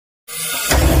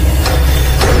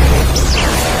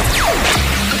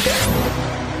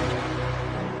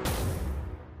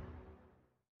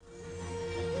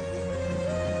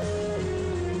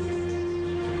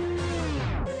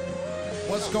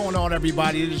going on,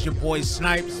 everybody? It is your boy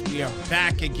Snipes. We are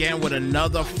back again with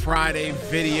another Friday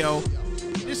video.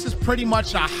 This is pretty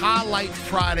much a highlight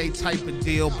Friday type of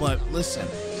deal, but listen,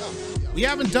 we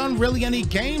haven't done really any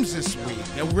games this week.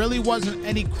 There really wasn't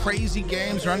any crazy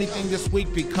games or anything this week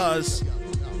because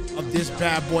of this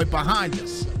bad boy behind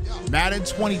us. Madden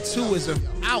 22 is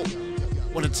out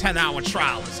when a 10-hour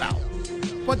trial is out.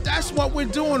 But that's what we're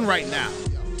doing right now.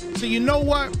 So you know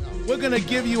what? We're going to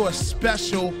give you a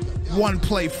special One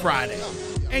Play Friday.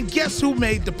 And guess who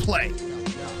made the play?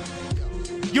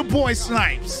 Your boy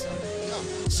Snipes.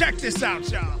 Check this out,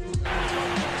 y'all.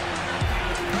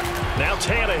 Now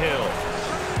Tannehill.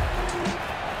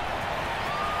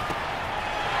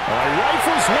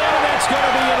 Rifles one, and that's going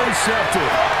to be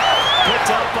intercepted.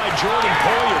 Picked up by Jordan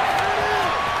Poyer.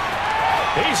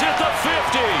 He's at the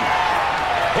 50.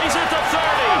 He's at the 30.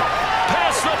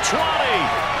 Past the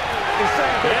 20.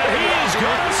 And he is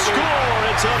going to score.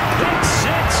 It's a pick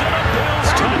six and a Bills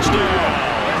touchdown.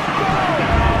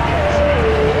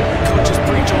 Coaches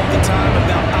preach all the time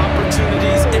about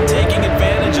opportunities and taking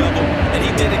advantage of them, and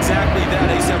he did exactly that.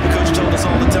 He said, the coach told us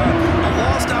all the time, a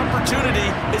lost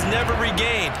opportunity is never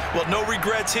regained. Well, no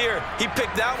regrets here. He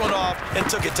picked that one off and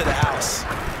took it to the house.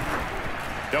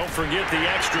 Don't forget the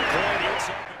extra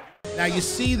point. Now you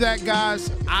see that,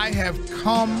 guys? I have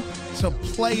come to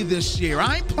play this year.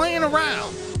 I ain't playing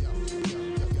around.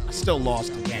 I still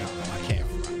lost the game. No, I can't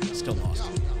front. I still lost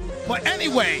it. But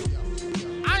anyway,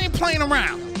 I ain't playing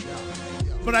around.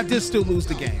 But I did still lose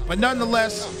the game. But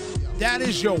nonetheless, that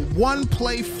is your One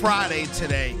Play Friday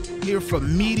today here for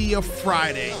Media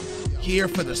Friday here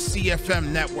for the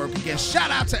CFM Network. Again,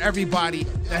 shout out to everybody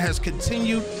that has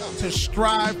continued to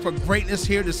strive for greatness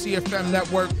here at the CFM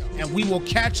Network, and we will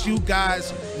catch you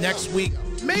guys next week.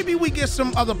 Maybe we get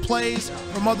some other plays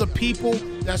from other people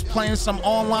that's playing some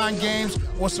online games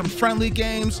or some friendly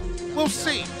games. We'll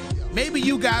see. Maybe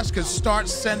you guys could start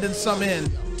sending some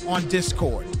in on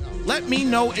Discord. Let me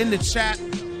know in the chat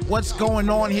what's going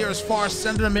on here as far as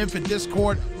sending them in for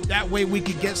Discord. That way we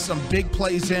could get some big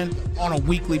plays in on a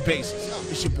weekly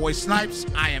basis. It's your boy Snipes.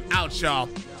 I am out, y'all.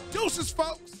 Deuces,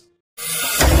 folks.